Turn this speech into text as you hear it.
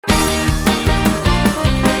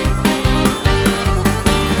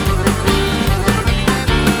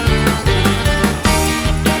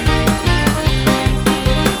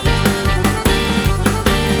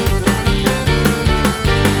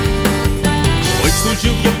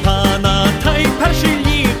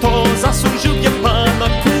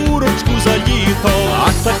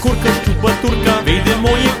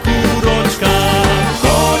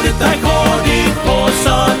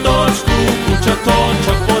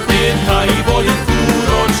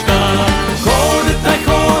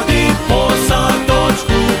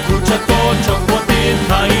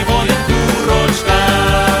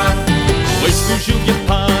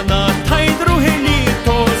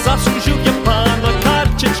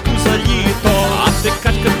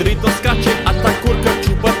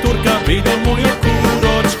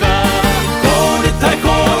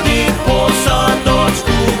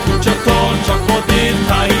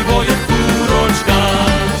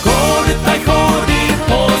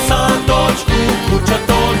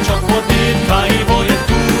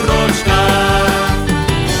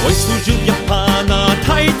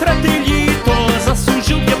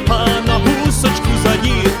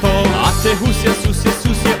те гуся, суся,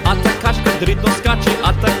 суся, а та качка дрібно скаче,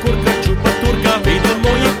 а та курка чупа турка, вийде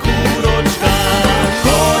моя курочка.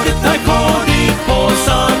 Ходить та й ходить по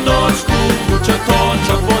садочку,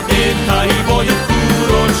 курчаточок водить, та й водить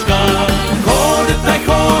курочка. Ходить та й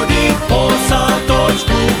ходить по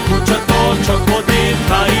садочку, курчаточок водить,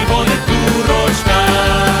 та й водить курочка.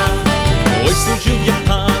 Ой, служив я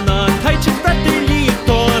пана, та й четверте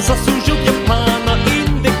літо, заслужив я пана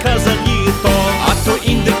індика за літо. А то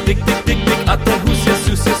індик, тик-тик-тик-тик, а та гуся,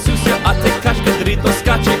 суся, суся, а та качка дрібно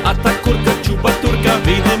скаче, а та курка чуба турка,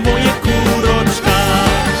 вийде моя курочка.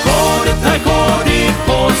 Ходить та й ходить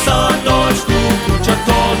по садочку,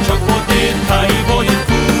 курчаточок водить, та й водить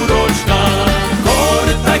курочка.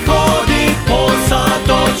 Ходить та й ходить по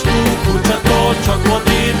садочку, курчаточок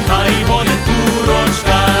водить, та й водить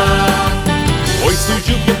курочка. Ой,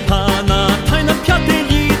 служив я пана, та й на п'яте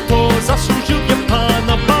літо, заслужив я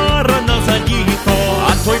пана барана за літо.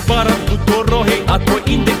 А той баран у дороги, а той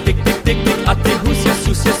індик, тик-тик-тик-тик, а ти гуся,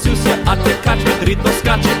 суся, суся, а ти качка дрібно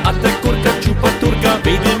скаче, а та курка чупа турка,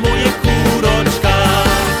 вийде моя курочка.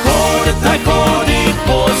 Ходить та й ходить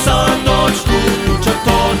по садочку,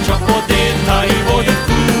 курчаточок водить, та й водить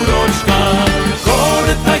курочка.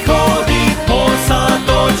 Ходить та й ходить по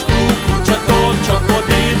садочку, курчаточок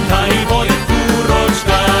водить, та й водить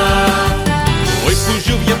курочка. Ой,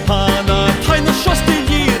 служив я пана, та й на шосте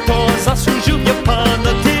літо, заслужив я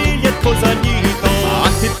пана, тилятко за літо. А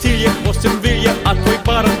ти тилє хвостем виє, а той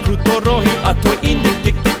баран крут дороги, а той індик,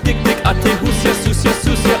 тик-тик-тик-тик, а ти гуся, суся,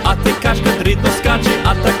 суся, а ти качка дрібно скаче,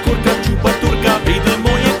 а та курка чупа турка, вийде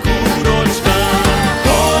моя курочка.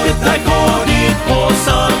 Ходить та й ходить по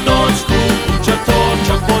садочку,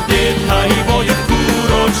 курчаточок водить, та й водить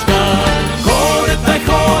курочка. Ходить та й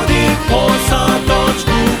ходить по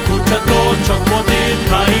садочку, курчаточок водить,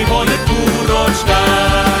 та й водить курочка.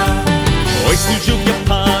 Ой, служив я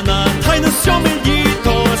пана, та й на сьоме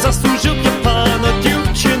літо, заслужив я пана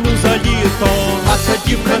дівчину за літо. А та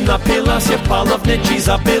дівка напилася, впала в нечі,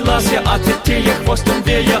 забилася, а ти тилє хвостом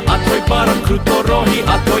віє, а той баран крут дороги,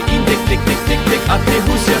 а той індик, тик-тик-тик-тик, а ти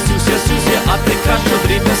гуся, суся, суся, а ти качка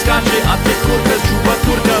дрібно скаче, а ти курка чуба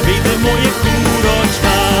турка, вийде моя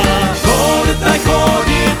курочка. Ходить та й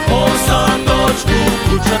ходить по садочку,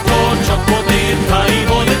 курчаточок водить, та й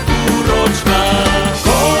водить курочка.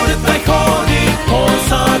 Ходить та й ходить по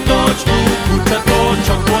садочку,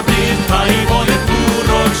 курчаточок водить, та й водить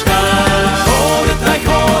курочка. Ходить та й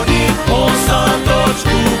ходить по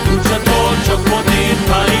садочку, курчаточок водить,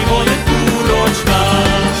 та й водить курочка.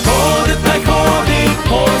 Ходить та й ходить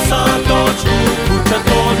по садочку,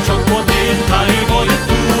 курчаточок водить, та й водить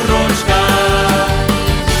курочка.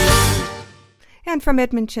 And from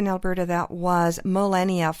Edmonton, Alberta, that was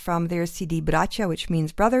Millennia from their CD Bracia, which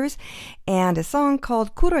means brothers, and a song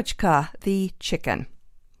called Kurochka, the chicken.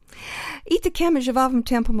 І таким жвавим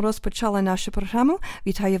темпом розпочали нашу програму.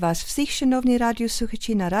 Вітаю вас всіх, шановні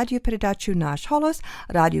радіослухачі, на радіопередачу «Наш голос»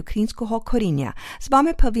 Радіо Українського коріння. З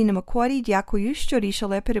вами Павліна Макорі. Дякую, що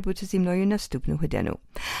рішили перебути зі мною наступну годину.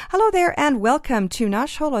 Hello there and welcome to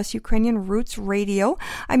Наш голос Ukrainian Roots Radio.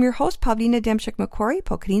 I'm your host, Pavlina Demchik-Makori,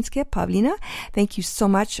 по-українськи Pavlina. Thank you so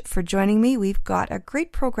much for joining me. We've got a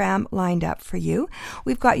great program lined up for you.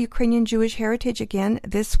 We've got Ukrainian Jewish heritage again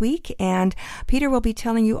this week, and Peter will be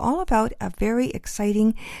telling you all about a very exciting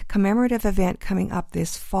commemorative event coming up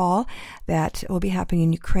this fall that will be happening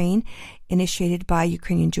in Ukraine, initiated by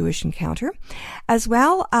Ukrainian Jewish Encounter. As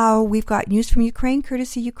well, we've got news from Ukraine,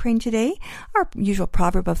 courtesy Ukraine Today, our usual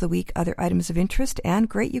proverb of the week, other items of interest,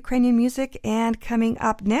 and great Ukrainian music. And coming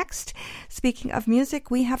up next, speaking of music,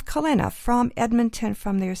 we have Kalena from Edmonton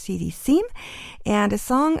from their CD Seam, and a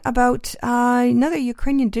song about another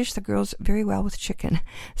Ukrainian dish that goes very well with chicken.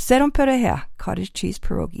 Serum perehe, cottage cheese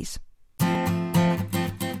pierogies.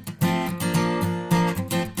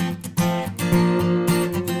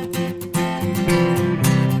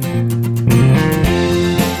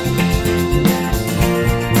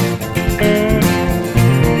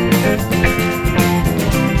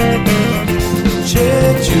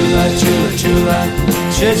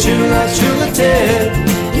 Чула, чула те,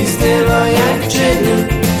 і стила, як вчиню,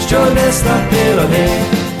 що несла пироги.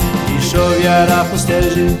 Ішов я на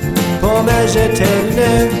постежі, по межі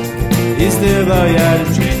темне, і стила, як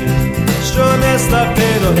вчиню, що несла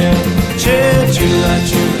пироги.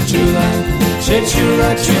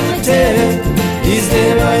 Чула, те, і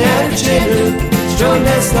стила, як вчиню, що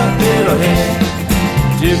несла пироги.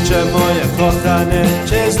 Дівча моя кохане,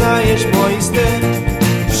 чи знаєш мої сни?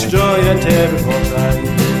 Що я тебе кохаю,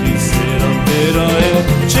 і сиром пироги.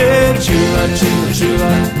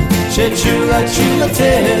 Чула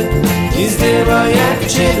те, і здива, як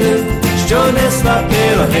вчиню, що несла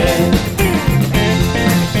пироги.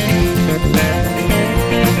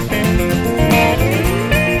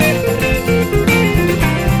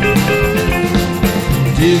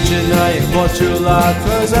 почула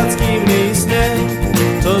козацький мій сни,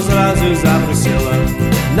 то зразу запросила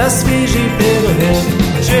на свіжі пироги.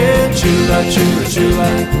 Чи чула, чула, чула,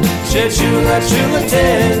 чи чула, чула ти,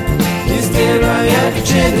 із дива як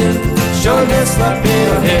вчинив, що несла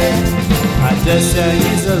пироги. А деся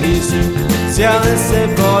із лісу взялися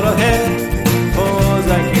вороги,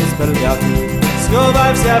 козак із бердяку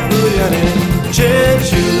сховався бур'янин. Чи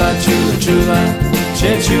чула, чула, чула, чи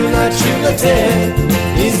чула, чула ти,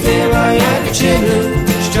 із дива як вчинив,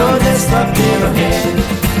 що несла пироги.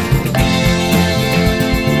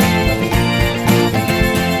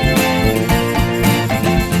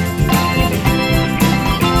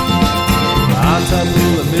 Та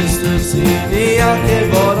була мисливці, ніякі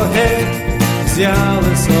вороги,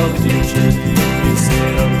 взяли собі дівчини і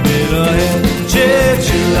сиром пироги. Чи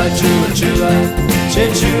чула, чула, чула, чи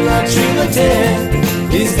чула, чула ти,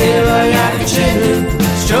 із дива як вчинив,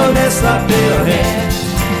 що несла пироги.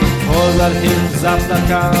 Козак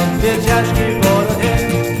заплакав від тяжкі вороги,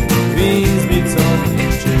 візьміть сон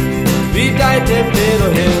дівчини, віддайте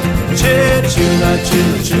пироги. Чи чула,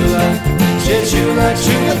 чула, чула, чи чула,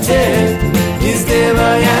 чула ти, із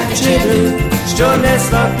дива як вчинив, що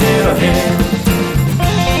несла пироги.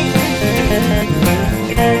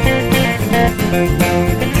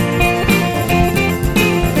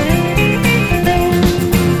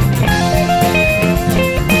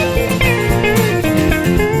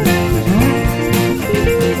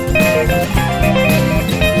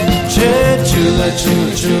 Чула,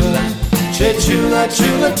 чула, чула, чи чула,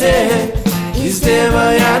 чула ти, із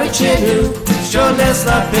дива я вчинив, що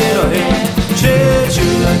несла пироги. Чи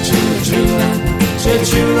чула, чула, чула, чи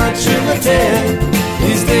чула, чула ти,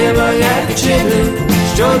 із дива я вчинив,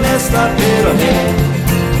 що несла пироги.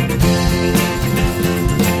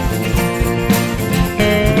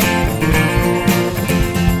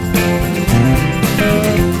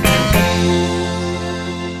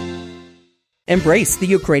 Embrace the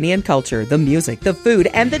Ukrainian culture, the music, the food,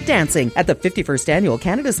 and the dancing at the 51st Annual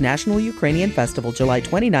Canada's National Ukrainian Festival, July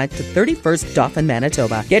 29th to 31st, Dauphin,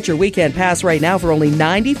 Manitoba. Get your weekend pass right now for only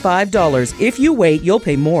 $95. If you wait, you'll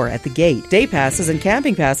pay more at the gate. Day passes and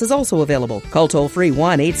camping passes also available. Call toll-free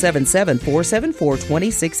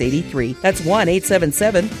 1-877-474-2683. That's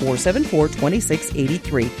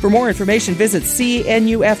 1-877-474-2683. For more information, visit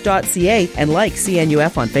cnuf.ca and like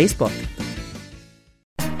CNUF on Facebook.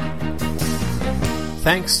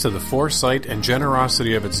 Thanks to the foresight and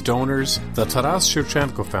generosity of its donors, the Taras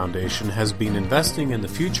Shevchenko Foundation has been investing in the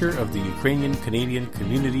future of the Ukrainian-Canadian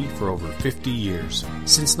community for over 50 years.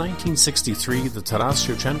 Since 1963, the Taras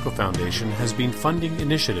Shevchenko Foundation has been funding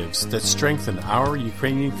initiatives that strengthen our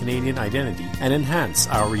Ukrainian-Canadian identity and enhance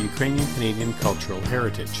our Ukrainian-Canadian cultural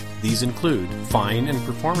heritage. These include fine and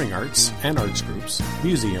performing arts and arts groups,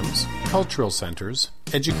 museums, cultural centers,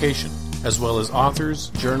 education, as well as authors,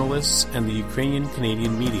 journalists, and the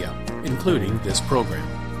Ukrainian-Canadian media, including this program.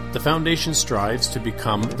 The Foundation strives to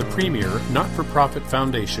become the premier not-for-profit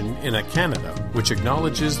foundation in Canada, which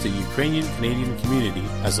acknowledges the Ukrainian-Canadian community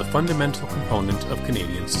as a fundamental component of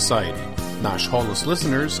Canadian society. Nash Holos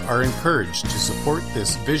listeners are encouraged to support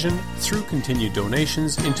this vision through continued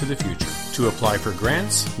donations into the future. To apply for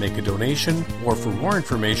grants, make a donation, or for more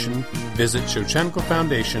information, visit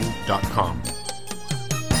ShevchenkoFoundation.com.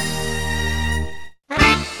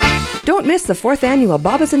 Don't miss the 4th Annual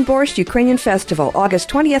Babas and Borscht Ukrainian Festival, August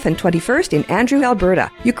 20th and 21st in Andrew, Alberta.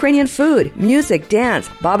 Ukrainian food, music, dance,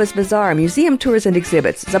 Babas Bazaar, museum tours and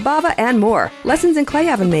exhibits, Zabava, and more. Lessons in clay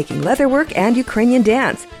oven making, leatherwork, and Ukrainian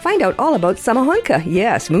dance. Find out all about Samahonka,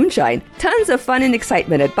 yes, moonshine. Tons of fun and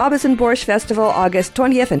excitement at Babas and Borscht Festival, August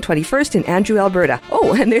 20th and 21st in Andrew, Alberta.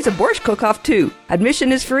 Oh, and there's a borscht cook-off too.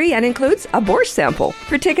 Admission is free and includes a borscht sample.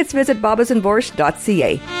 For tickets, visit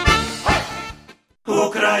babasandborscht.ca.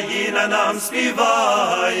 Україна нам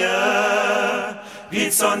співає,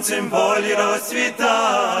 під сонцем волі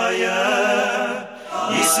розцвітає,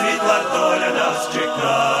 і світла доля нас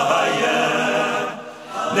чекає,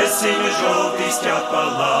 де синьо-жовтий стяг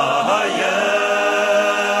палає.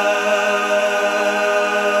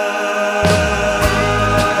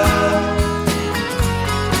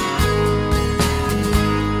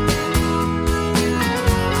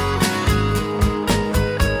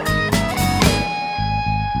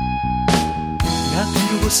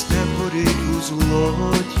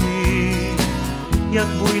 Злоті, як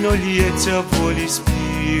буйно лється в волі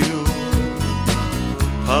спів,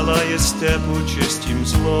 палає степ у чистім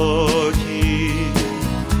злоті,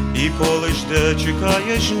 і поле жде,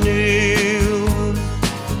 чекає жнив.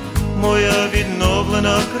 Моя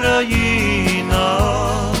відновлена країна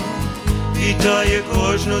вітає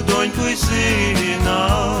кожну доньку й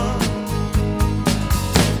сина.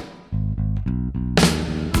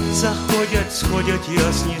 заходять, сходять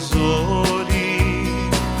ясні зорі,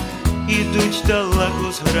 ідуть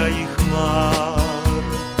далеко з граї хмар,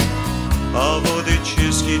 а води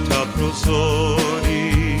чисті та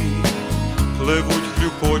прозорі пливуть,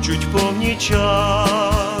 хлюпочуть повні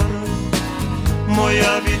чар.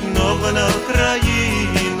 Моя відновлена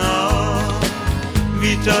країна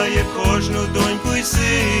вітає кожну доньку й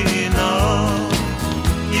сина,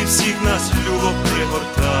 і всіх нас любов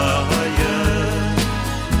пригортає,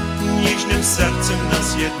 ніжним серцем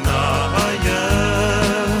нас єднає.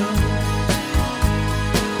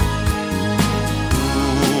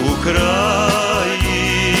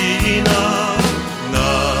 Україна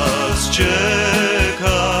нас чекає,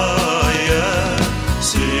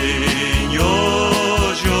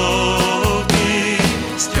 синьо-жовтий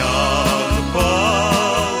стяг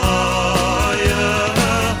палає.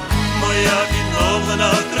 Моя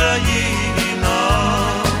відновлена країна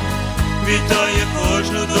вітає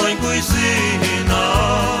кожну доньку й сина.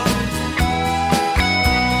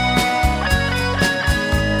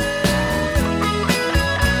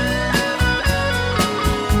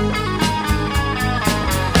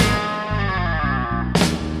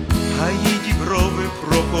 Гаї діброви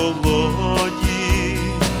прохолоді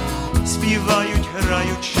співають,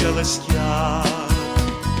 грають, шелестять.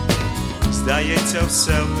 Здається,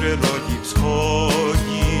 все в природі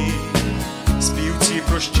всході співці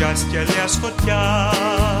про щастя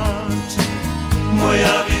ляскотять.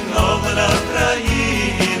 Моя відновлена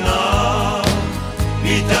країна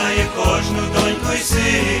вітає кожну доньку й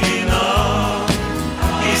сина,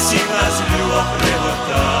 і всіх нас любов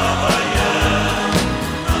пригортає,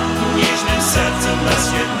 ніжним серцем нас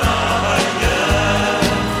єднає.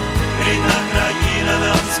 Рідна країна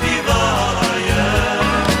нам співає,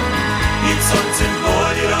 під сонцем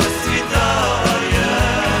полі розцвітає,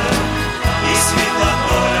 і світла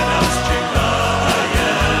доля нас чекає,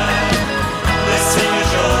 де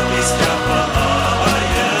синьо-жовтий стяг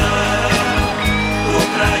палає.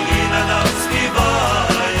 Україна нам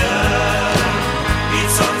співає, під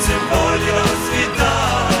сонцем полі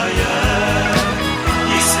розцвітає,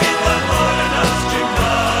 і світла доля нас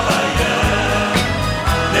чекає,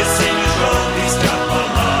 де синьо-жовтий стяг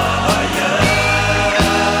палає.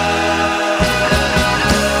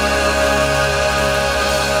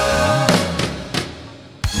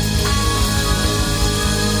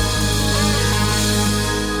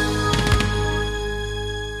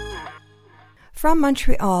 From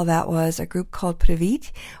Montreal, that was a group called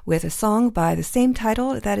Previt with a song by the same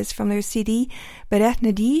title that is from their CD,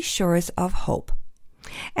 Beretnedi, Shores of Hope.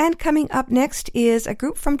 And coming up next is a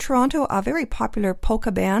group from Toronto, a very popular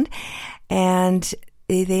polka band, and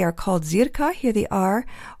they are called Zirka. Here they are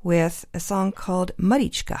with a song called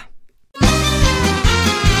Marichka.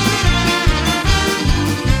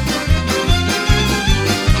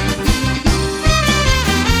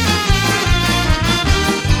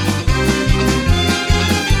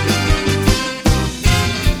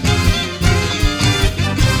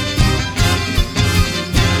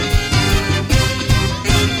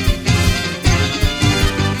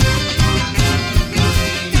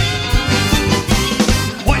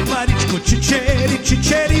 Чичери,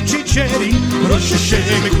 чичери, чичери,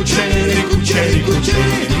 розчешеми, кучері, кучері,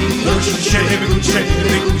 кучері, розчешеми,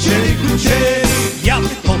 кучері, кучері, кучері. Я б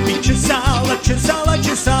тобі чесала, чесала,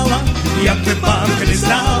 чесала, як би бабка не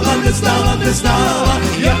знала, не знала, не знала,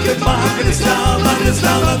 як би бабка не знала, не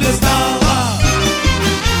знала, не знала.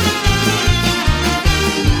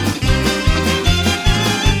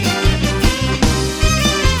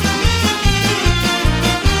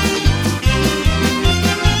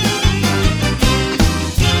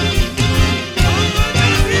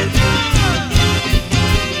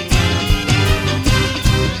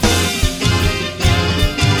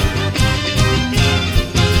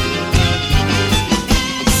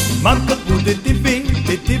 Мамка буде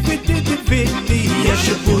дивити, дивити, дивити, я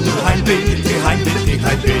ще буду ганьбити, ганьбити,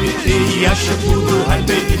 ганьбити, я ще буду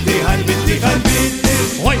ганьбити, ганьбити, ганьбити.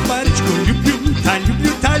 Ой, Марічку, люблю, та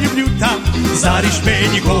люблю, та люблю, та заріж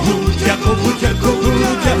мені когутя, когутя,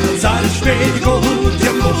 когутя, заріж мені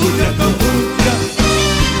когутя, когутя, когутя.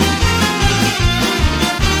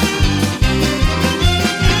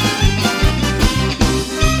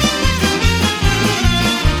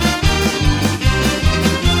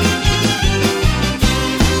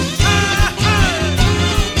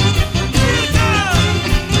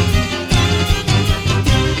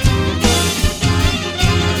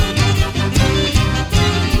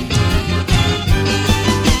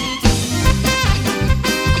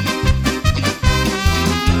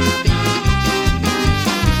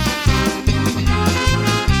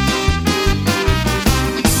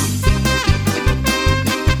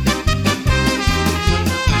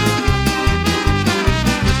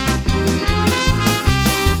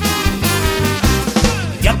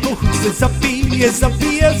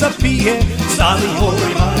 zapije, zapije, stavi hoj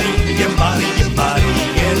Marije, Marije,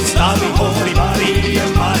 Marije, stavi hoj Marije,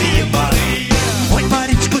 Marije, Marije. Hoj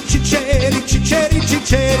Maričko, čičeri, čičeri,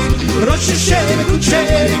 čičeri, rošešere,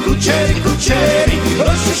 kučeri, kučeri, kučeri,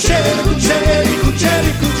 rošešere, kučeri,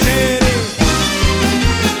 kučeri, kučeri.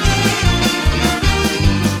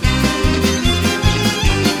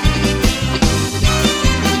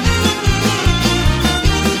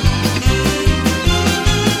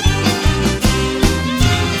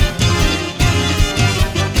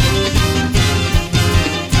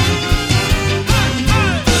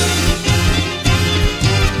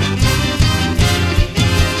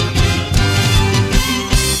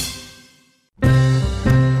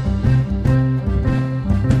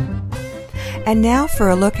 And now for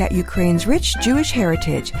a look at Ukraine's rich Jewish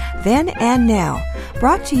heritage, then and now,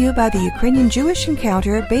 brought to you by the Ukrainian Jewish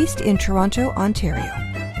Encounter based in Toronto, Ontario.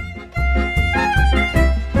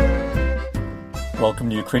 Welcome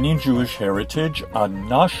to Ukrainian Jewish Heritage on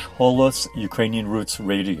Nash Holos Ukrainian Roots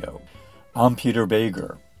Radio. I'm Peter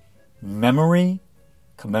Bager. Memory,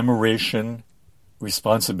 commemoration,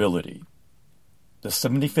 responsibility. The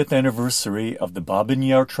 75th anniversary of the Babyn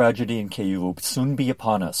Yar tragedy in Kyiv will soon be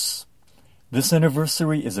upon us. This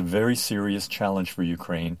anniversary is a very serious challenge for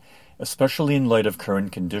Ukraine, especially in light of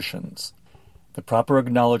current conditions. The proper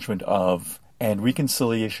acknowledgement of and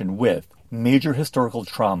reconciliation with major historical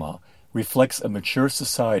trauma reflects a mature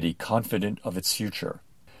society confident of its future.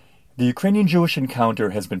 The Ukrainian Jewish Encounter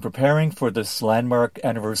has been preparing for this landmark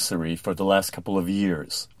anniversary for the last couple of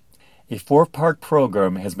years. A 4-part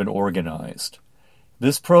program has been organized.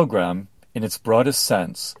 This program, in its broadest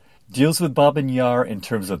sense, deals with Babyn Yar in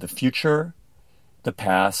terms of the future, the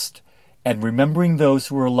past, and remembering those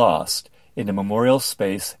who were lost in a memorial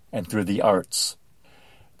space and through the arts.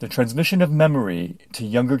 The transmission of memory to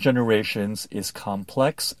younger generations is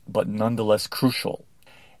complex but nonetheless crucial.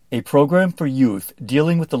 A program for youth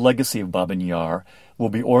dealing with the legacy of Babyn Yar will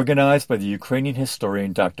be organized by the Ukrainian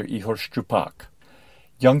historian Dr. Ihor Shchupak.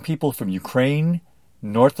 Young people from Ukraine,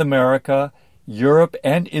 North America, Europe,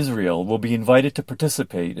 and Israel will be invited to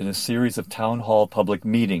participate in a series of town hall public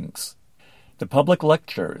meetings. The public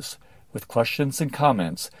lectures, with questions and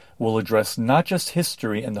comments, will address not just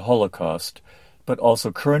history and the Holocaust, but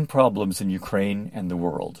also current problems in Ukraine and the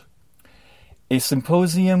world. A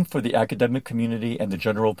symposium for the academic community and the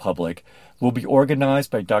general public will be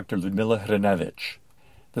organized by Dr. Lyudmila Hranevich.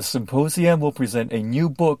 The symposium will present a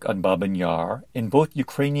new book on Babyn Yar in both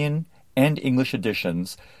Ukrainian and English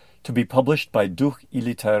editions to be published by Duch i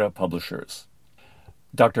Litera Publishers.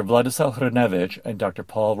 Dr. Vladislav Hranevich and Dr.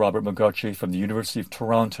 Paul Robert Mogochi from the University of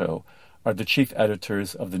Toronto are the chief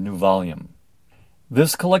editors of the new volume.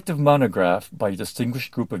 This collective monograph by a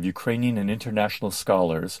distinguished group of Ukrainian and international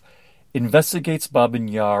scholars investigates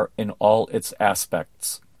Babyn Yar in all its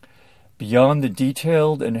aspects. Beyond the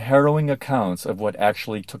detailed and harrowing accounts of what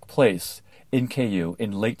actually took place in Kyiv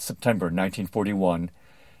in late September 1941,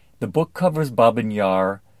 the book covers Babyn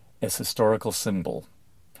Yar as historical symbol,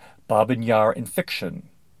 Babyn Yar in fiction,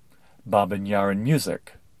 Babyn Yar in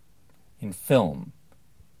music, in film,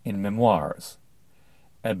 in memoirs,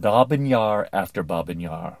 and Babyn Yar after Babyn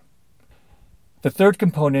Yar. The third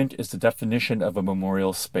component is the definition of a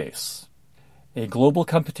memorial space, a global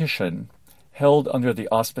competition held under the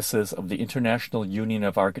auspices of the International Union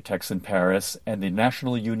of Architects in Paris and the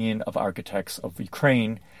National Union of Architects of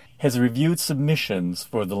Ukraine has reviewed submissions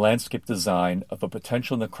for the landscape design of a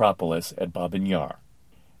potential necropolis at Babyn Yar.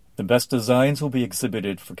 The best designs will be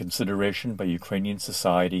exhibited for consideration by Ukrainian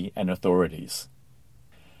society and authorities.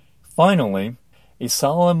 Finally, a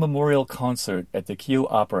solemn memorial concert at the Kyiv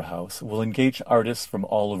Opera House will engage artists from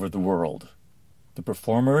all over the world. The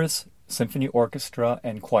performers, symphony orchestra,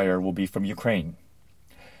 and choir will be from Ukraine.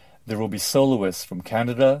 There will be soloists from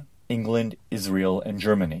Canada, England, Israel, and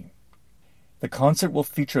Germany. The concert will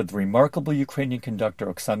feature the remarkable Ukrainian conductor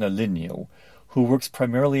Oksana Linnyu, who works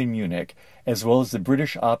primarily in Munich, as well as the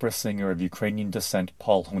British opera singer of Ukrainian descent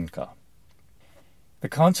Paul Hunka. The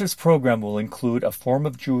concert's program will include a form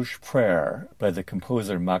of Jewish prayer by the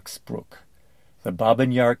composer Max Bruch, the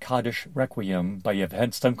Babyn Yar Kaddish Requiem by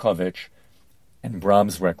Yevhen Stankovich, and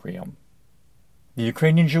Brahms' Requiem. The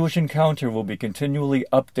Ukrainian Jewish Encounter will be continually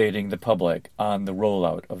updating the public on the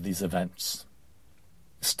rollout of these events.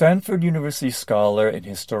 Stanford University scholar and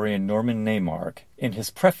historian Norman Naimark, in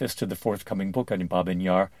his preface to the forthcoming book on Babyn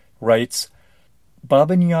Yar, writes,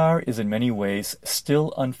 Babyn Yar is in many ways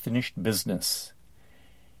still unfinished business.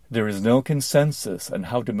 There is no consensus on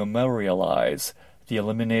how to memorialize the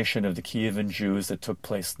elimination of the Kievan Jews that took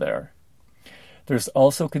place there. There's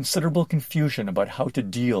also considerable confusion about how to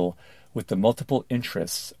deal with the multiple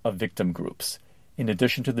interests of victim groups, in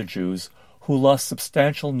addition to the Jews, who lost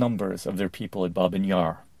substantial numbers of their people at Babyn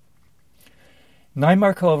Yar.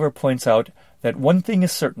 Naimark, however, points out that one thing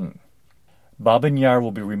is certain: Babyn Yar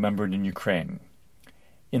will be remembered in Ukraine.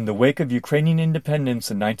 In the wake of Ukrainian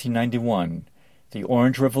independence in 1991, the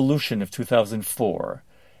Orange Revolution of 2004,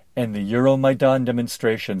 and the Euromaidan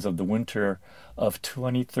demonstrations of the winter of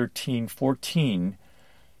 2013-14,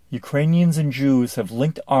 Ukrainians and Jews have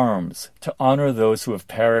linked arms to honor those who have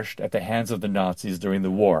perished at the hands of the Nazis during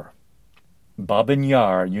the war. Babyn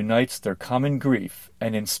Yar unites their common grief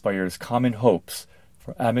and inspires common hopes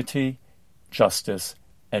for amity, justice,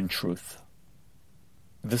 and truth.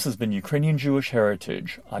 This has been Ukrainian Jewish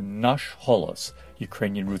Heritage on Nash Holos,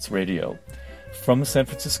 Ukrainian Roots Radio. From San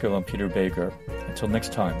Francisco, I'm Peter Bager. Until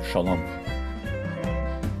next time, Shalom.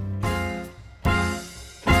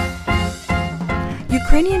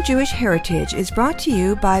 Ukrainian Jewish Heritage is brought to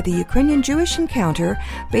you by the Ukrainian Jewish Encounter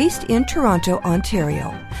based in Toronto,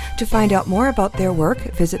 Ontario. To find out more about their work,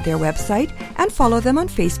 visit their website and follow them on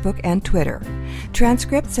Facebook and Twitter.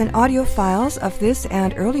 Transcripts and audio files of this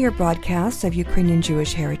and earlier broadcasts of Ukrainian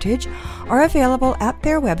Jewish Heritage are available at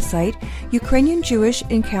their website,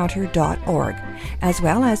 ukrainianjewishencounter.org, as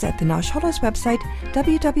well as at the Nash Holos website,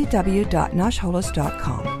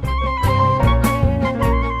 www.nashholos.com.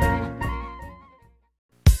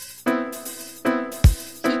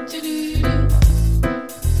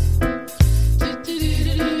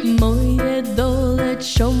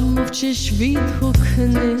 Що мовчиш,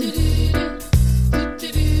 відгукни,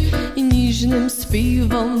 ніжним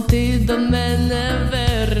співом ти до мене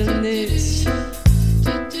вернись.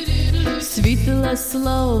 Світле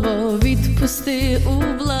слово відпусти у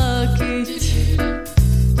блакить,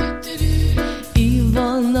 і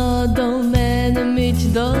воно до мене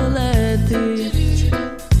мить долетить.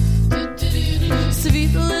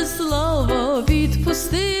 Світле слово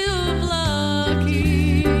відпусти у блакить.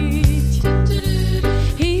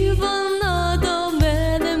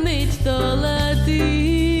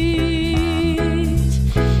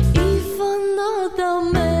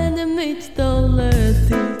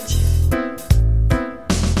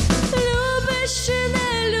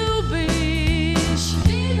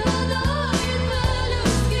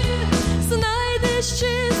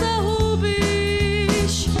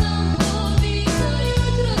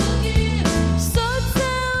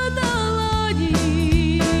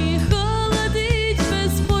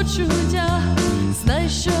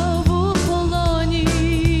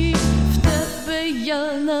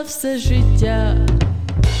 Все життя.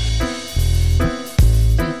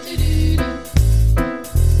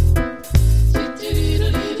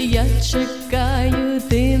 Я чекаю,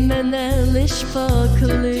 ти мене лиш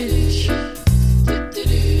поклич.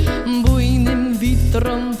 Буйним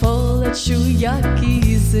вітром полечу, як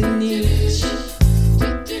із ніч.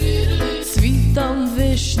 Цвітом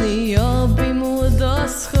вишні обійму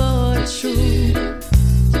досхочу.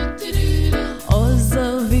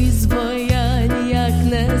 Озові збоянь, як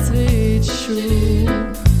не звичу.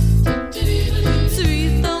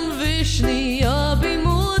 Цвітом вишні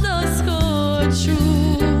обійму досхочу.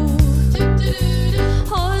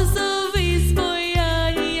 Озові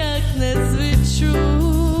збоянь, як не звичу.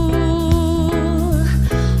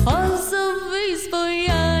 Озові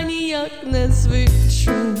збоянь, як не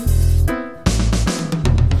звичу.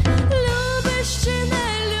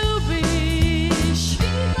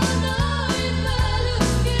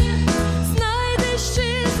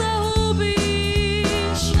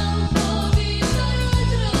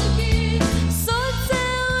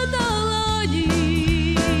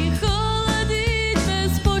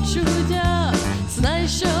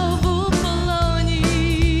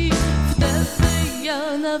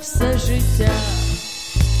 Все життя.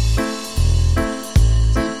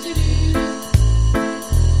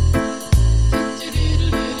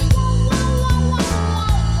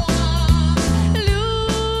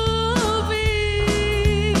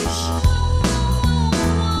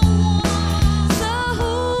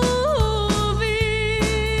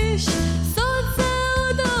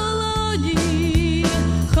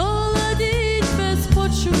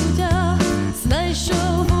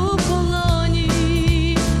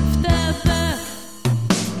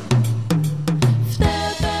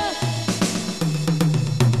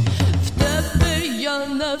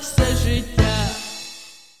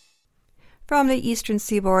 From the eastern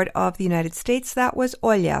seaboard of the United States, that was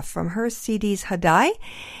Olya from her CDs Hadai,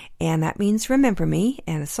 and that means Remember Me,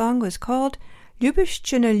 and the song was called Lubish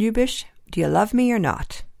czy nie lubisz, Do You Love Me or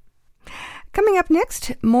Not? Coming up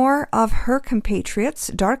next, more of her compatriots,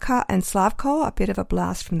 Darka and Slavko, a bit of a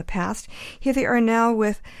blast from the past. Here they are now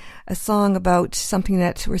with a song about something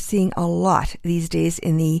that we're seeing a lot these days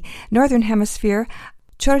in the Northern Hemisphere,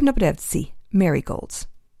 Chornobrevci, marigolds.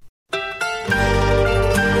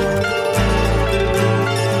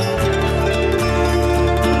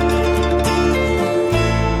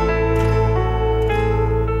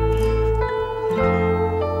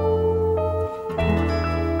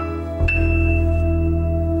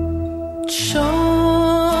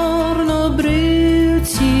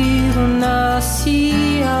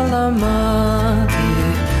 Сіяла мати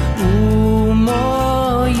у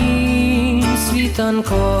моїм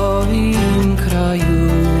світанковім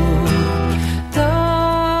краю,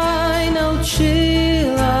 та й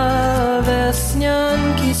навчила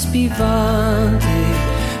веснянки співати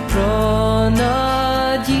про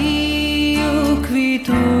надію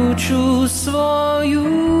квітучу свою,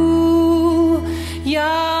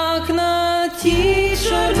 як на ті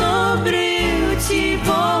чорнобривці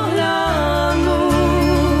погляну,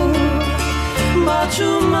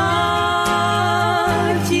 бачу матір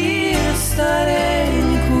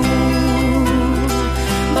стареньку,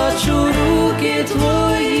 бачу руки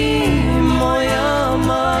твої, моя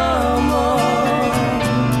мамо,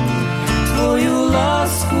 твою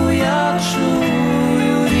ласку я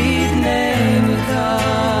чую, рідненька,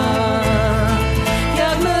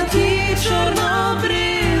 як на ті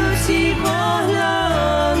чорнобривці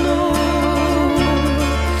погляну,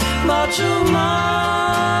 бачу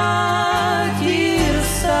матір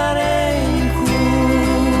стареньку,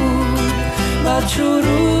 бачу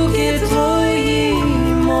руки твої,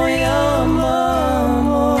 моя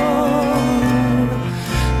мамо,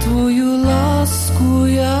 твою ласку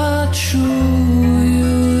я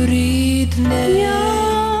чую, рідненька. Я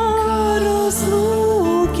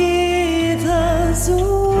розлуки та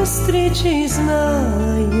зустрічі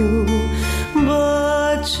знаю,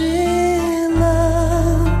 бачила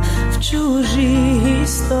в чужій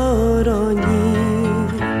стороні.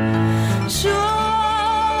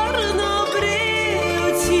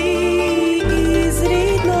 Чорнобривці із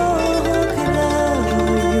рідного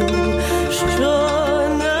краю, що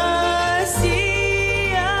насіяла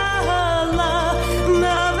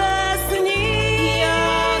навесні,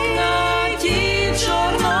 як на ті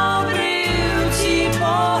чорнобривці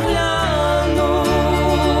погляну,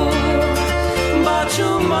 бачу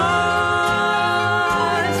матір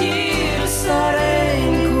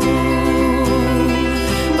стареньку,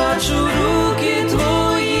 бачу руки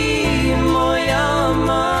твої, моя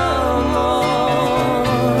мамо,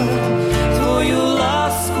 твою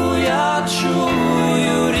ласку я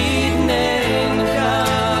чую, рідненька.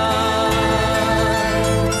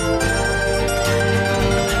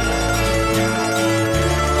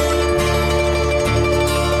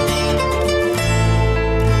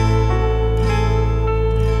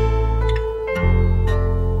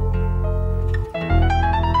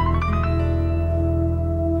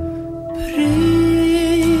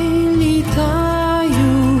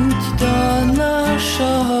 Прилітають до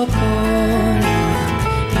нашого поля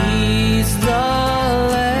із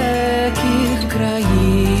далеких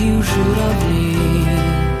країв журавлі,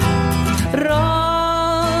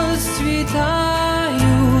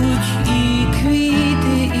 розцвітають і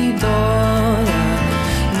квіти, і доля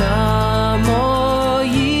на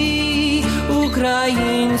моїй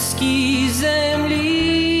українській землі.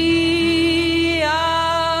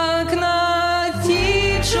 Як на ті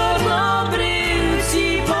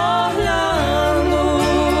чорнобривці погляну,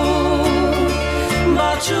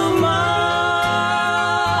 бачу матір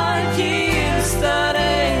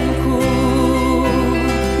стареньку,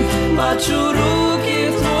 бачу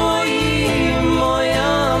руки твої,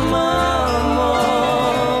 моя мамо,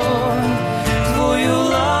 твою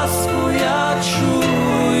ласку я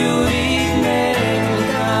чую,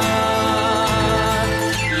 рідненька,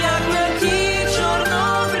 як на ті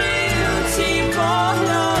чорнобривці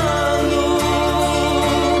погляну,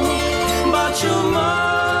 бачу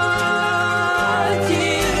матір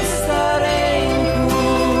стареньку,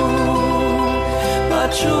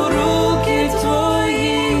 бачу руки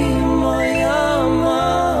твої, моя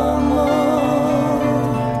мамо,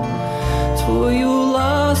 твою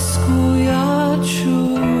ласку я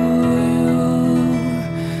чую,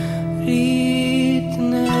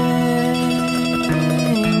 рідненька.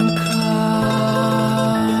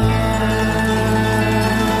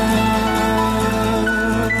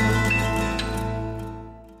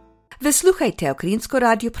 Ви слухайте українську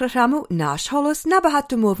радіопрограму «Наш голос» на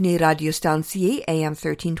багатомовній радіостанції AM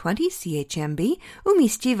 1320 CHMB у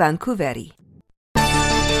місті Ванкувері.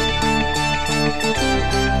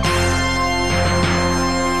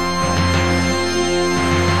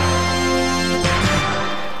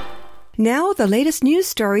 Now, the latest news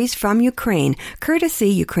stories from Ukraine, courtesy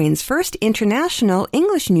Ukraine's first international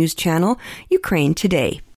English news channel, Ukraine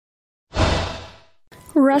Today.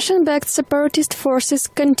 Russian-backed separatist forces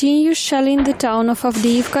continue shelling the town of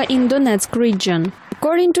Avdiivka in Donetsk region.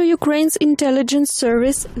 According to Ukraine's intelligence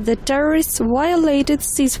service, the terrorists violated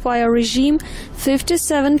ceasefire regime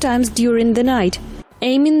 57 times during the night,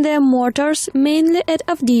 aiming their mortars mainly at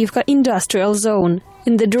Avdiivka industrial zone.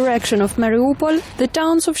 In the direction of Mariupol, the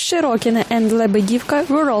towns of Shirokine and Lebedivka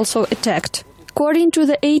were also attacked. According to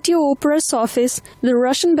the ATO press office, the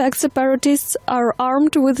Russian-backed separatists are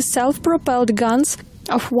armed with self-propelled guns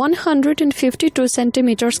of 152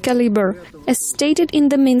 centimeters caliber. As stated in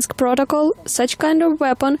the Minsk Protocol, such kind of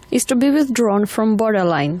weapon is to be withdrawn from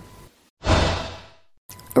borderline.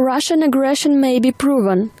 Russian aggression may be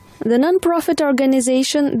proven. The non-profit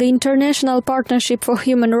organization, the International Partnership for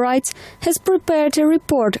Human Rights, has prepared a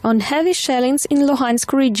report on heavy shellings in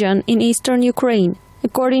Luhansk region in eastern Ukraine.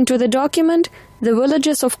 According to the document, the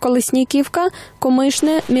villages of Kolesnikivka,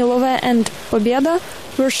 Komyshne, Milove and Pobeda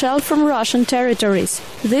were shelled from Russian territories.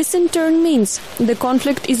 This in turn means the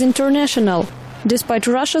conflict is international, despite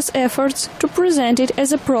Russia's efforts to present it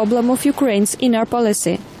as a problem of Ukraine's inner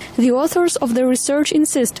policy. The authors of the research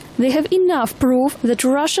insist they have enough proof that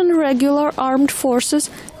Russian regular armed forces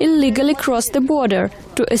illegally crossed the border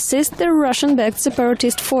to assist the Russian-backed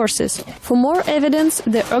separatist forces. For more evidence,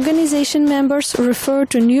 the organization members refer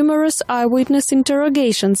to numerous eyewitness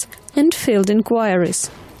interrogations and field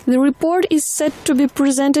inquiries. The report is set to be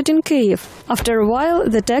presented in Kyiv. After a while,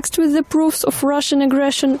 the text with the proofs of Russian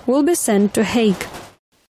aggression will be sent to Hague.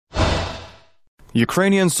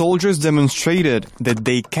 Ukrainian soldiers demonstrated that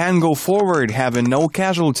they can go forward having no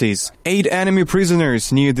casualties. 8 enemy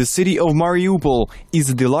prisoners near the city of Mariupol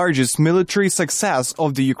is the largest military success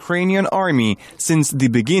of the Ukrainian army since the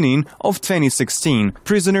beginning of 2016.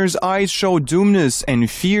 Prisoners' eyes show doomness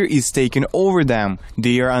and fear is taking over them.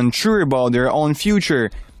 They are unsure about their own future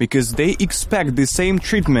because they expect the same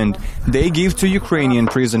treatment they give to Ukrainian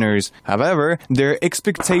prisoners. However, their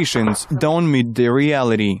expectations don't meet the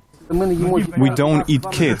reality. We don't eat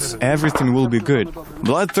kids, everything will be good.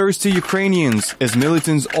 Bloodthirsty Ukrainians, as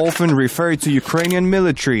militants often refer to Ukrainian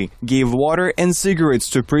military, gave water and cigarettes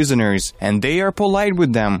to prisoners, and they are polite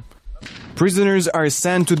with them. Prisoners are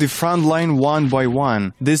sent to the front line one by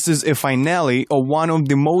one. This is a finale of one of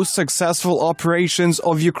the most successful operations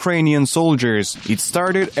of Ukrainian soldiers. It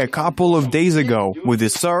started a couple of days ago with a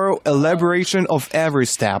thorough elaboration of every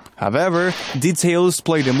step. However, details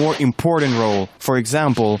played a more important role. For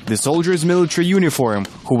example, the soldier's military uniform,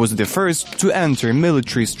 who was the first to enter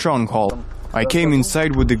military stronghold. I came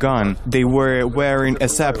inside with the gun. They were wearing a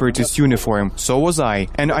separatist uniform. So was I.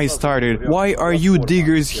 And I started, "Why are you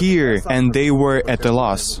diggers here?" And they were at a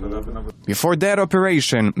loss. Before that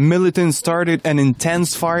operation, militants started an intense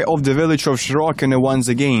fire of the village of Shirokine once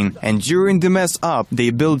again. And during the mess up, they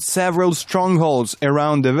built several strongholds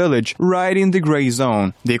around the village right in the gray zone.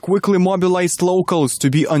 They quickly mobilized locals to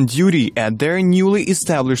be on duty at their newly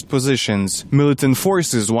established positions. Militant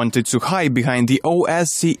forces wanted to hide behind the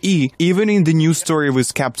OSCE, even in the news story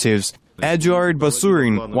with captives. Eduard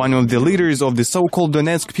Basurin, one of the leaders of the so-called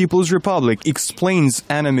Donetsk People's Republic, explains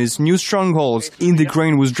enemy's new strongholds in the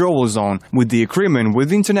grain withdrawal zone with the agreement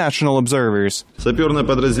with international observers.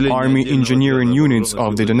 Army engineering units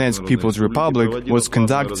of the Donetsk People's Republic was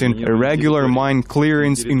conducting a regular mine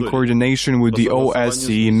clearance in coordination with the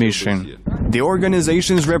OSCE mission. The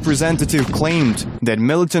organization's representative claimed that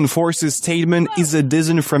militant forces' statement is a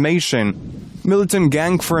disinformation. Militant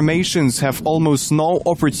gang formations have almost no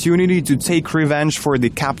opportunity to take revenge for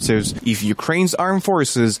the captives if Ukraine's armed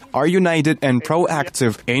forces are united and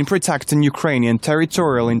proactive in protecting Ukrainian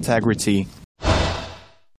territorial integrity.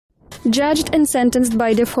 Judged and sentenced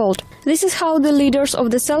by default. This is how the leaders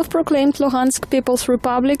of the self-proclaimed Luhansk People's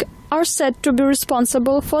Republic are said to be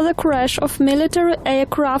responsible for the crash of military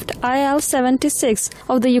aircraft Il-76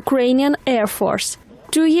 of the Ukrainian Air Force.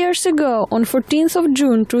 2 years ago, on 14th of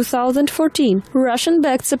June 2014,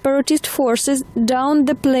 Russian-backed separatist forces downed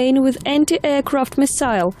the plane with anti-aircraft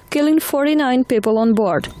missile, killing 49 people on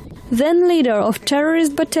board. Then leader of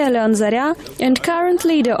terrorist battalion Zarya and current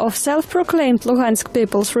leader of self-proclaimed Luhansk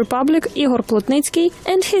People's Republic Igor Plotnitsky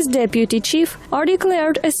and his deputy chief are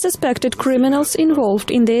declared as suspected criminals involved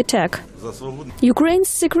in the attack. Ukraine's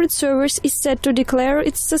Secret Service is said to declare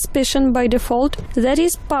its suspicion by default, that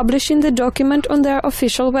is, publishing the document on their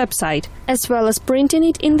official website, as well as printing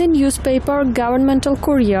it in the newspaper Governmental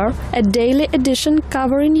Courier, a daily edition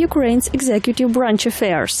covering Ukraine's executive branch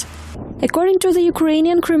affairs. According to the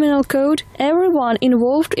Ukrainian Criminal Code, everyone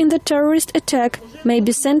involved in the terrorist attack may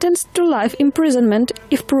be sentenced to life imprisonment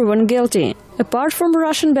if proven guilty. Apart from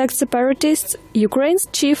Russian-backed separatists, Ukraine's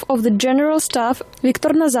chief of the General Staff, Viktor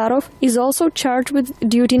Nazarov, is also charged with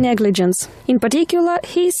duty negligence. In particular,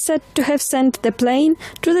 he is said to have sent the plane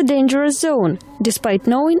to the dangerous zone, despite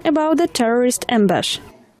knowing about the terrorist ambush.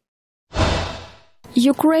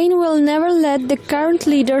 Ukraine will never let the current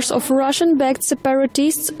leaders of Russian-backed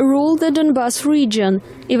separatists rule the Donbas region,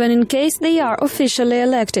 even in case they are officially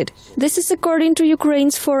elected. This is according to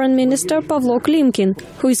Ukraine's Foreign Minister Pavlo Klimkin,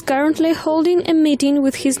 who is currently holding a meeting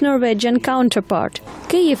with his Norwegian counterpart.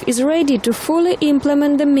 Kyiv is ready to fully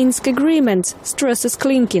implement the Minsk agreements, stresses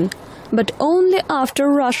Klimkin, but only after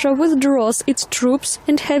Russia withdraws its troops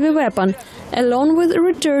and heavy weapons, along with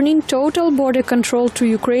returning total border control to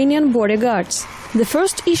Ukrainian border guards. The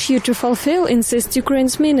first issue to fulfill, insists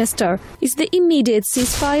Ukraine's minister, is the immediate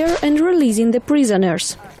ceasefire and releasing the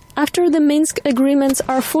prisoners. After the Minsk agreements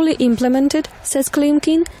are fully implemented, says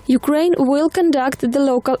Klimkin, Ukraine will conduct the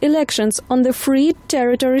local elections on the freed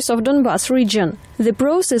territories of Donbas region. The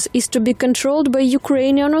process is to be controlled by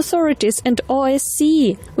Ukrainian authorities and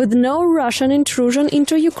OSCE, with no Russian intrusion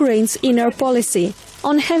into Ukraine's inner policy.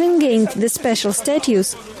 On having gained the special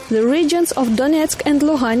status, the regions of Donetsk and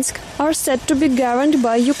Luhansk are said to be governed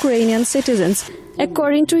by Ukrainian citizens,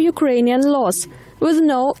 according to Ukrainian laws, with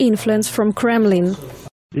no influence from Kremlin.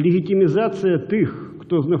 If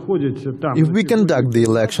we conduct the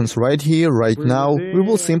elections right here, right now, we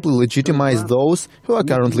will simply legitimize those who are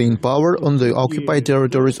currently in power on the occupied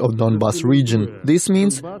territories of Donbas region. This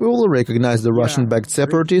means we will recognize the Russian-backed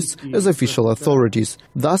separatists as official authorities,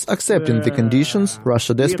 thus accepting the conditions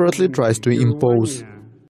Russia desperately tries to impose.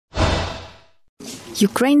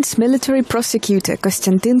 Ukraine's military prosecutor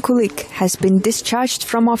Konstantin Kulik has been discharged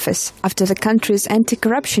from office after the country's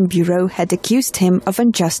anti-corruption bureau had accused him of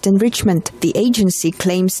unjust enrichment. The agency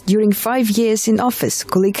claims during 5 years in office,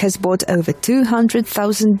 Kulik has bought over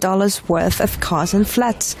 $200,000 worth of cars and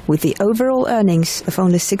flats, with the overall earnings of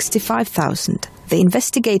only $65,000. The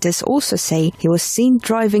investigators also say he was seen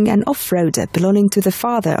driving an off-roader belonging to the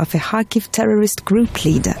father of a Kharkiv terrorist group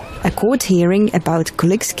leader. A court hearing about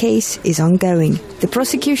Kulik's case is ongoing. The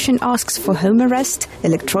prosecution asks for home arrest,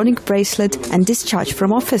 electronic bracelet and discharge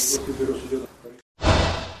from office.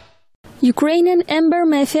 Ukrainian Amber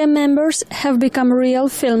Mafia members have become real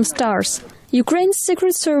film stars. Ukraine's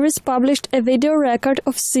Secret Service published a video record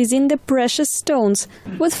of seizing the precious stones,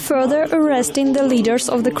 with further arresting the leaders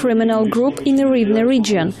of the criminal group in the Rivne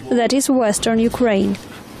region, that is western Ukraine.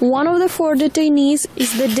 One of the 4 detainees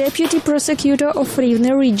is the deputy prosecutor of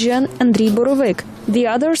Rivne region, Andriy Borovik. The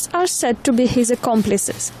others are said to be his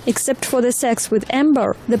accomplices. Except for the sex with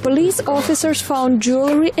Amber, the police officers found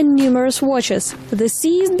jewelry and numerous watches. The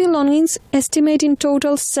seized belongings estimate in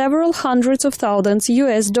total several hundreds of thousands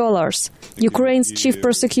US. Ukraine's chief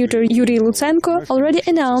prosecutor Yuri Lutsenko already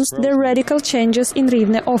announced the radical changes in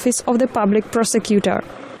Rivne office of the public prosecutor.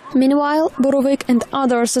 Meanwhile, Borovik and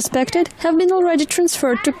others suspected have been already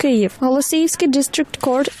transferred to Kyiv. Голосіївський district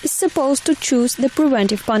court is supposed to choose the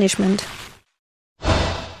preventive punishment.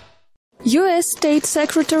 U.S. State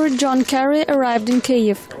Secretary John Kerry arrived in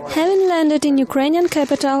Kyiv. Having landed in Ukrainian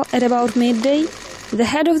capital at about midday, the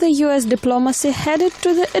head of the U.S. diplomacy headed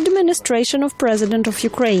to the administration of President of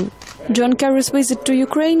Ukraine. John Kerry's visit to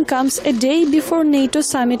Ukraine comes a day before NATO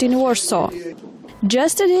summit in Warsaw.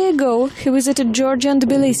 Just a day ago, he visited Georgia and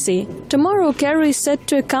Tbilisi. Tomorrow, Kerry is set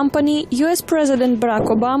to accompany U.S. President Barack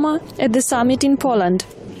Obama at the summit in Poland.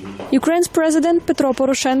 Ukraine's President Petro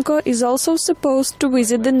Poroshenko is also supposed to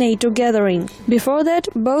visit the NATO gathering. Before that,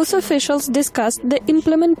 both officials discussed the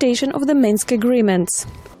implementation of the Minsk agreements.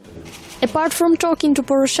 Apart from talking to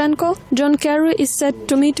Poroshenko, John Kerry is set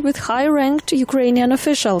to meet with high-ranked Ukrainian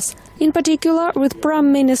officials, in particular with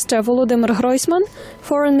Prime Minister Volodymyr Groysman,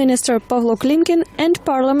 Foreign Minister Pavlo Klimkin and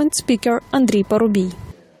Parliament Speaker Andriy Parubiy.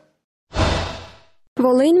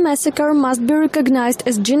 Volyn massacre must be recognized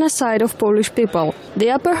as genocide of Polish people.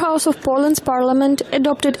 The upper house of Poland's parliament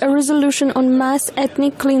adopted a resolution on mass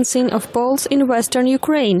ethnic cleansing of Poles in western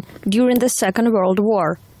Ukraine during the Second World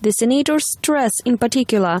War. The senators stress, in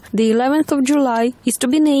particular, the 11th of July is to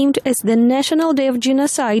be named as the National Day of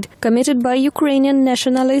Genocide committed by Ukrainian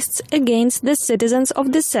nationalists against the citizens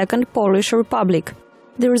of the Second Polish Republic.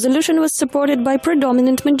 The resolution was supported by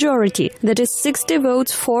predominant majority, that is 60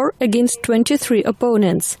 votes for against 23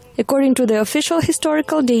 opponents. According to the official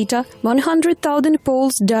historical data, 100,000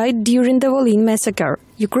 Poles died during the Volyn massacre.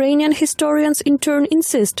 Ukrainian historians in turn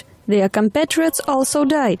insist their compatriots also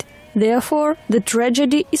died. Therefore, the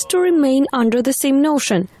tragedy is to remain under the same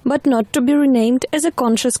notion, but not to be renamed as a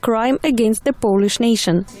conscious crime against the Polish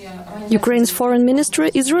nation. Ukraine's foreign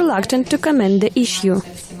ministry is reluctant to comment the issue.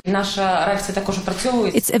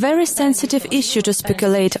 It's a very sensitive issue to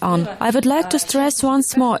speculate on. I would like to stress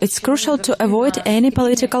once more, it's crucial to avoid any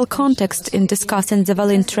political context in discussing the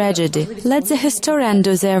Volyn tragedy. Let the historians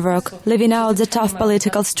do their work, living out the tough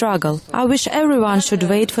political struggle. I wish everyone should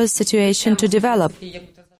wait for the situation to develop.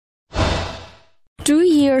 2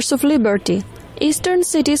 years of liberty. Eastern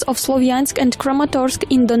cities of Slovyansk and Kramatorsk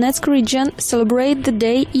in Donetsk region celebrate the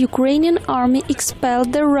day Ukrainian army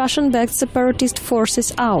expelled the Russian-backed separatist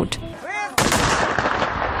forces out.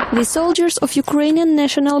 The soldiers of Ukrainian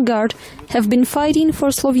National Guard have been fighting for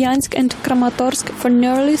Slovyansk and Kramatorsk for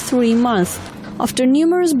nearly 3 months. After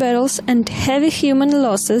numerous battles and heavy human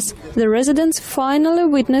losses, the residents finally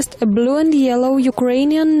witnessed a blue and yellow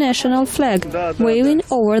Ukrainian national flag waving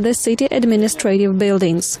over the city administrative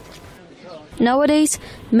buildings. Nowadays,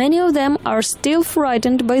 many of them are still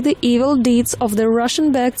frightened by the evil deeds of the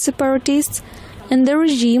Russian-backed separatists and the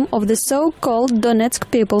regime of the so-called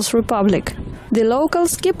Donetsk People's Republic. The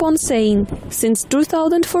locals keep on saying, since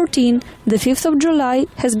 2014, the 5th of July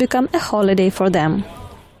has become a holiday for them.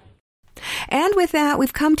 And with that,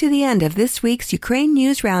 we've come to the end of this week's Ukraine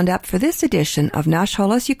News Roundup for this edition of Nash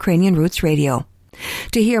Holos Ukrainian Roots Radio.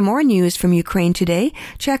 To hear more news from Ukraine today,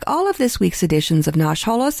 check all of this week's editions of Nash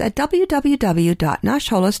Holos at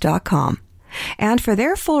www.nashholos.com. And for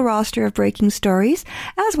their full roster of breaking stories,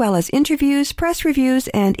 as well as interviews, press reviews,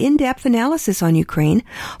 and in-depth analysis on Ukraine,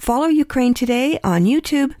 follow Ukraine Today on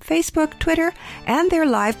YouTube, Facebook, Twitter, and their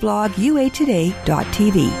live blog,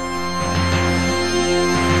 uatoday.tv.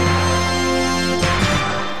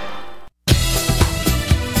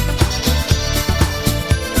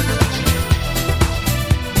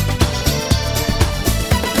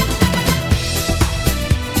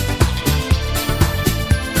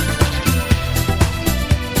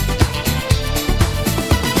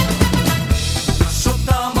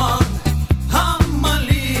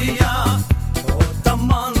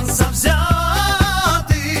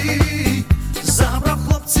 Завзятий, забрав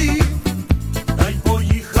хлопців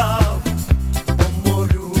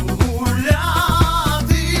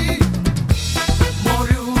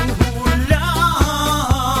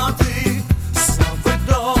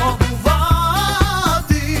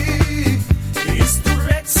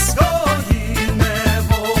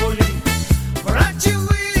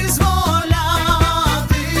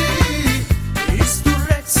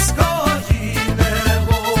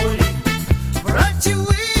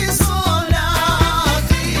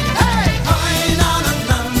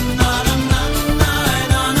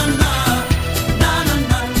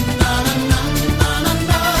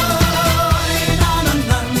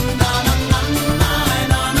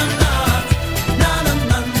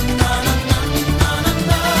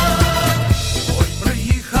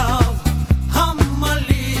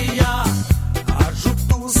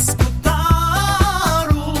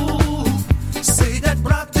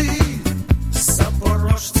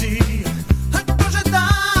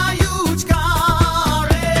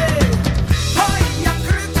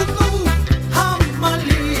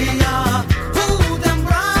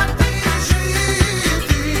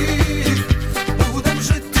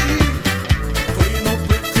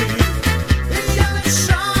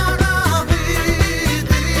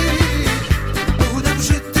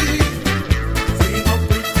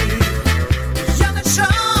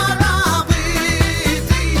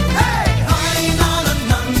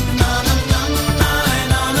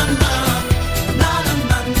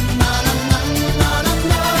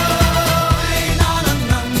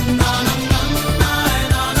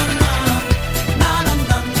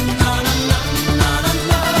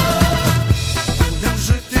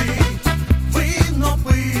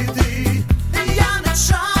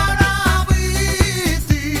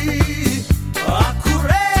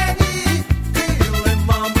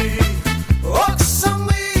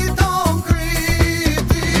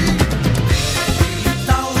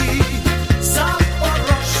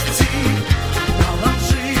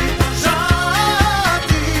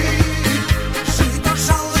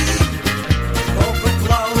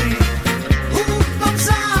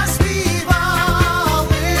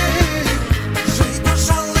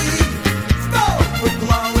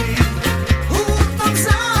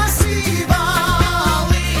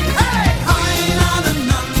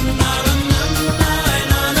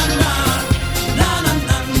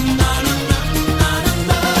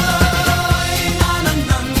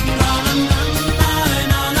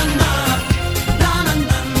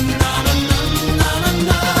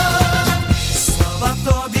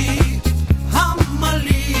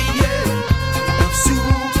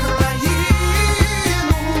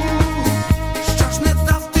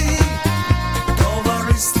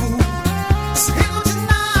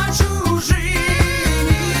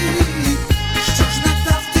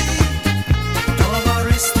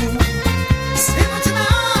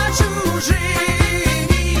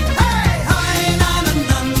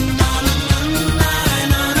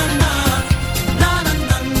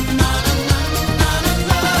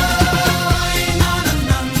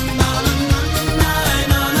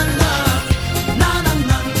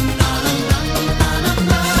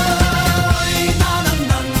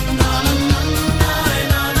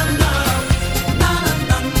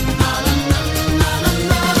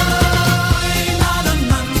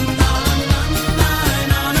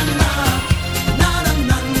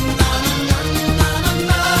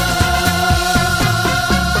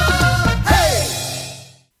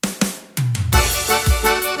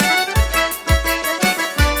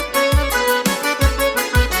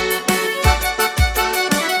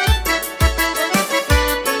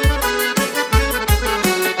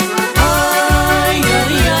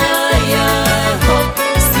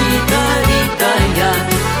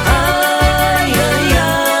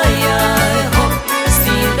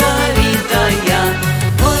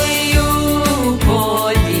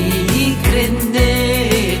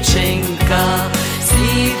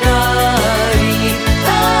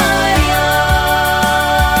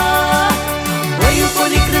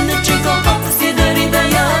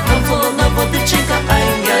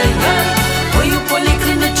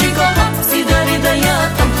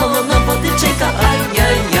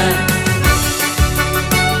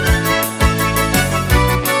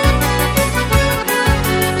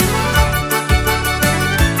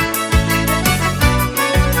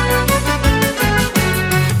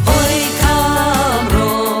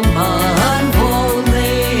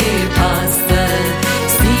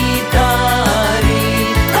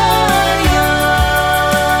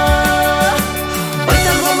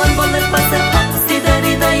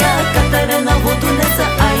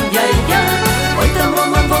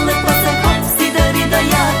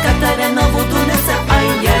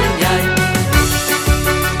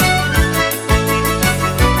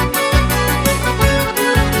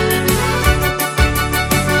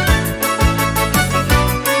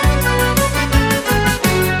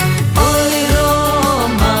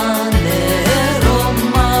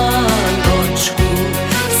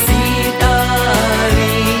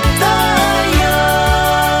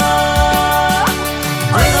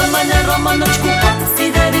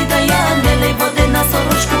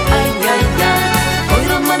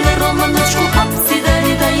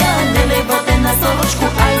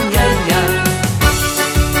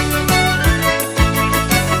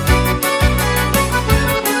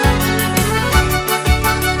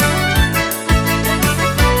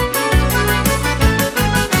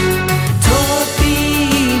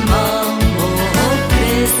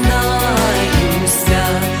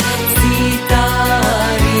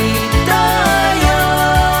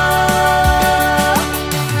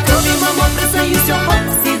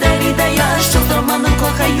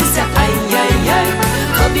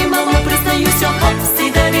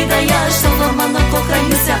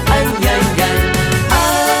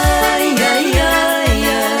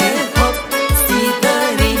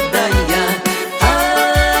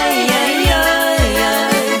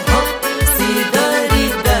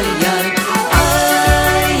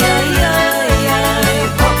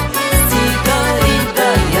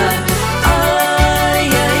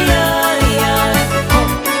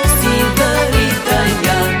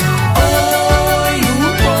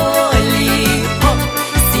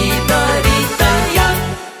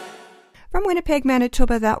Winnipeg,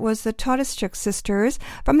 Manitoba, that was the Todeszczuk Sisters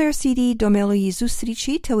from their CD Domelo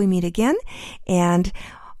Zustrici, Till We Meet Again, and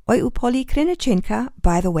Oi Upoli Krynichenka,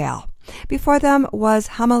 By the Well. Before them was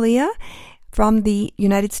Hamalia from the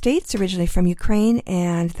United States, originally from Ukraine,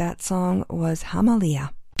 and that song was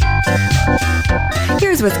Hamalia.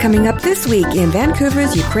 Here's what's coming up this week in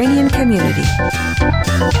Vancouver's Ukrainian community.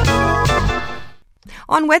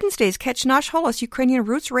 On Wednesdays, catch Nash Holos Ukrainian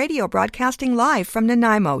Roots Radio broadcasting live from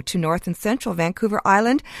Nanaimo to North and Central Vancouver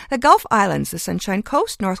Island, the Gulf Islands, the Sunshine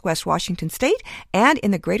Coast, Northwest Washington State, and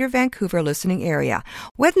in the Greater Vancouver listening area.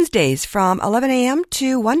 Wednesdays from 11 a.m.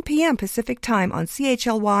 to 1 p.m. Pacific Time on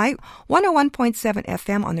CHLY 101.7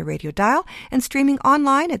 FM on the radio dial and streaming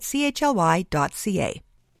online at chly.ca.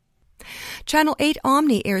 Channel 8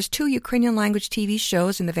 Omni airs 2 Ukrainian-language TV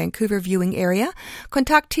shows in the Vancouver viewing area.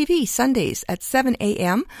 Kontakt TV Sundays at 7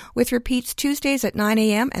 a.m. with repeats Tuesdays at 9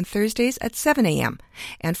 a.m. and Thursdays at 7 a.m.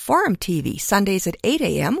 And Forum TV Sundays at 8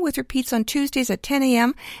 a.m. with repeats on Tuesdays at 10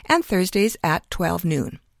 a.m. and Thursdays at 12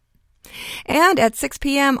 noon. And at 6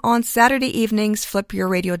 p.m. on Saturday evenings, flip your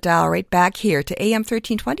radio dial right back here to AM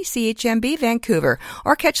 1320 CHMB Vancouver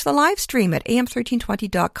or catch the live stream at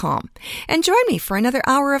am1320.com. And join me for another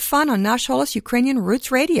hour of fun on Nash Holos Ukrainian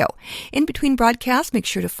Roots Radio. In between broadcasts, make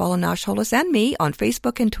sure to follow Nash Holos and me on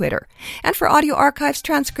Facebook and Twitter. And for audio archives,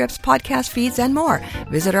 transcripts, podcast feeds, and more,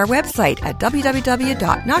 visit our website at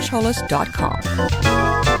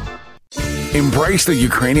www.nashholos.com. Embrace the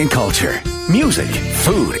Ukrainian culture, music,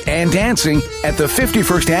 food, and dancing at the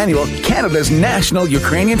 51st Annual Canada's National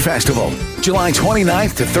Ukrainian Festival, July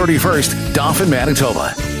 29th to 31st, Dauphin,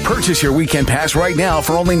 Manitoba. Purchase your weekend pass right now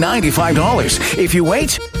for only $95. If you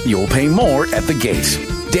wait, you'll pay more at the gates.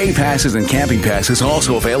 Day passes and camping passes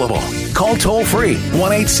also available. Call toll-free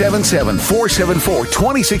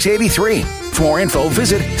 1-877-474-2683. For more info,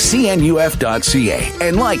 visit cnuf.ca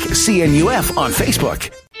and like CNUF on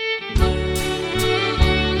Facebook.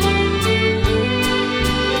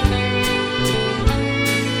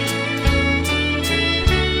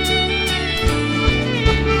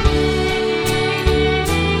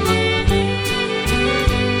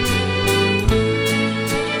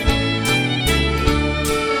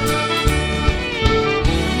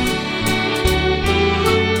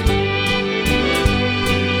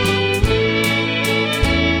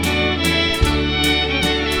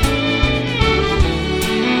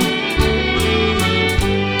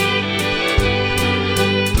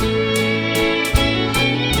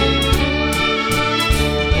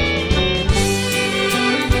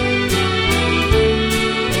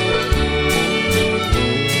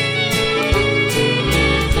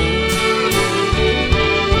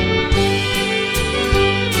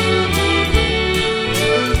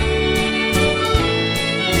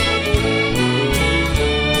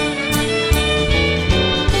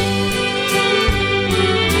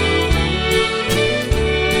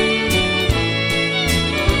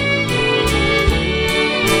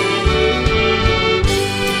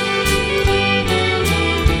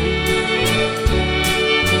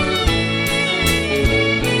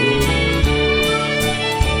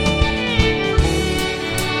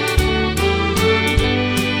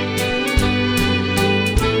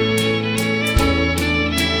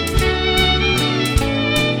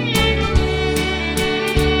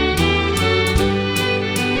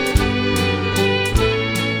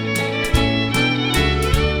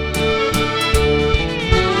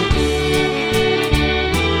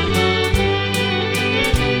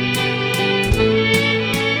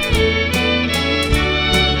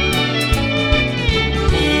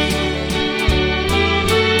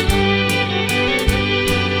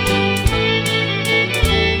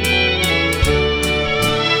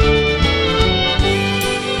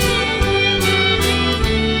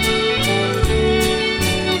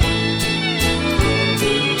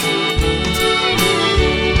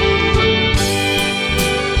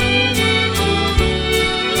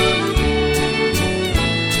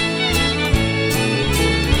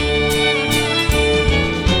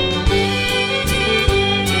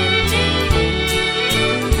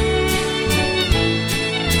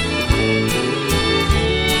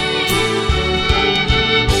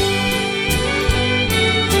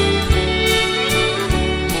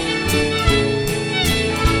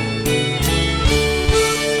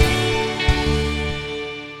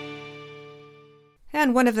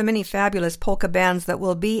 and one of the many fabulous polka bands that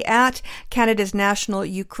will be at Canada's National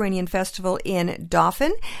Ukrainian Festival in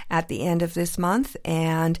Dauphin at the end of this month.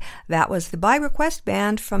 And that was the By Request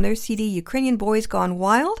Band from their CD Ukrainian Boys Gone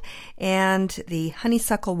Wild and the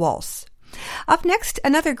Honeysuckle Waltz. Up next,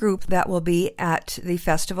 another group that will be at the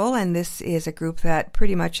festival, and this is a group that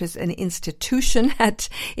pretty much is an institution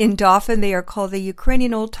in Dauphin. They are called the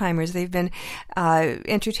Ukrainian Old Timers. They've been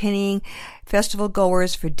entertaining festival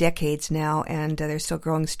goers for decades now, and they're still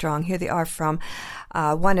growing strong. Here they are from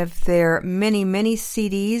one of their many, many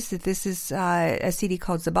CDs. This is a CD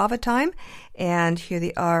called Zabava Time, and here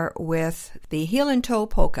they are with the Heel and Toe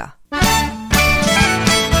Polka.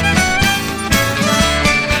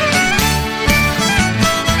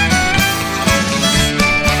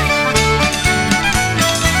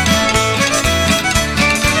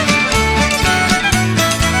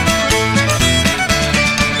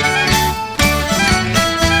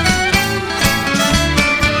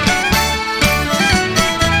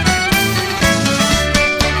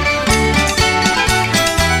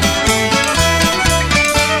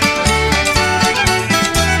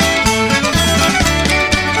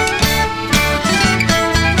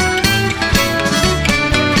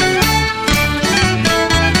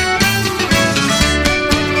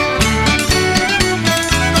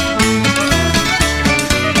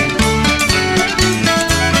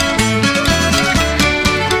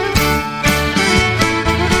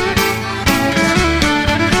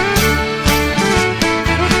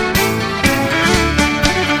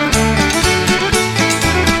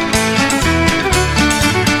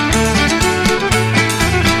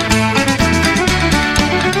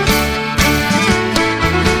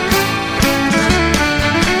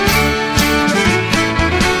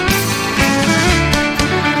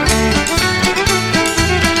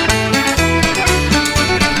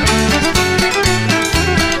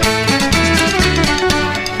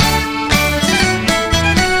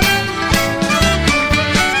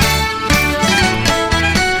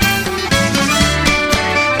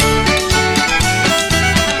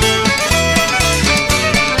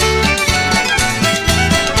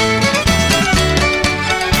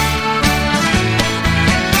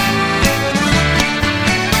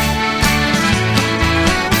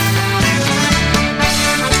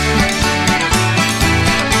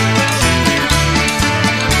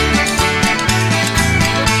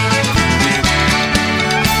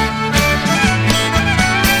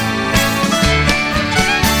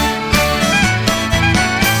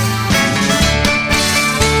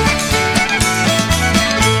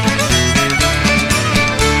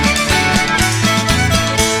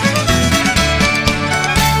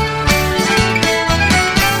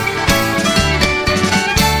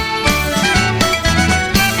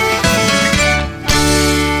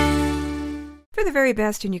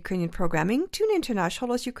 Best in Ukrainian programming, tune in to Nash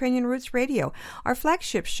Holos Ukrainian Roots Radio, our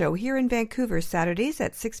flagship show here in Vancouver, Saturdays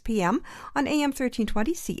at 6 p.m. on AM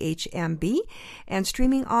 1320 CHMB and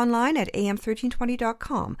streaming online at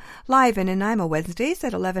am1320.com. Live in Nanaimo Wednesdays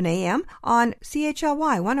at 11 a.m. on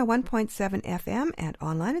CHLY 101.7 FM and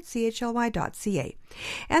online at chly.ca.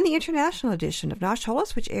 And the international edition of Nash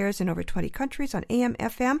Holos, which airs in over 20 countries on AM,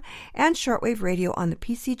 FM, and shortwave radio on the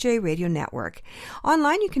PCJ Radio Network.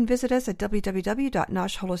 Online, you can visit us at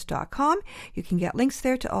www.nashholos.com. You can get links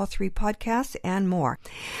there to all 3 podcasts and more.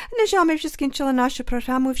 На жаль, ми вже скінчили нашу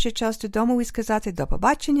програму, вже час додому і сказати до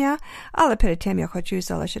побачення, але перед тим я хочу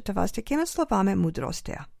залишити вас такими словами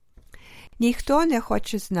мудрості. Ніхто не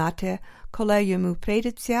хоче знати, коли йому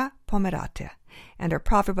прийдеться помирати. And our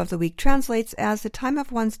proverb of the week translates as, the time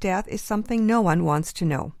of one's death is something no one wants to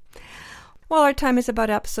know. Well, our time is about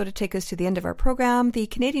up, so to take us to the end of our program, the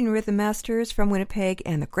Canadian Rhythm Masters from Winnipeg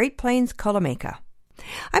and the Great Plains Kolomeka.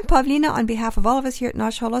 I'm Pavlina on behalf of all of us here at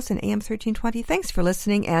Nash Holos and AM 1320. Thanks for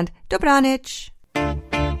listening and Dobranic!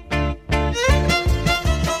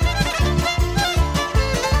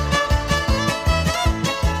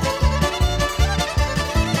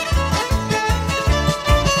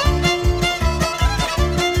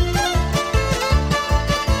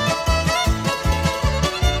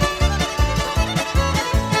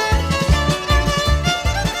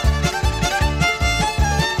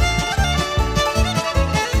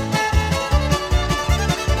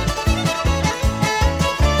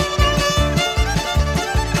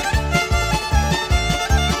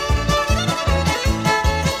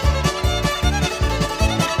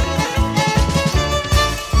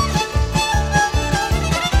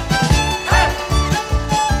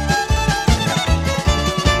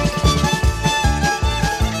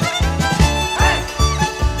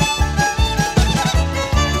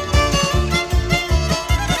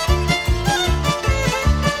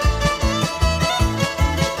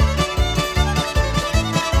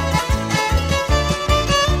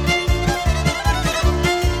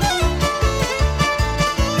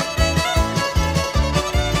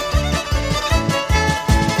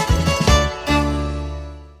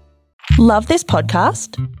 Love this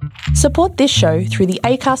podcast? Support this show through the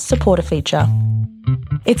Acast supporter feature.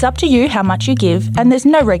 It's up to you how much you give, and there's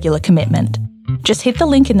no regular commitment. Just hit the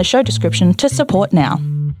link in the show description to support now.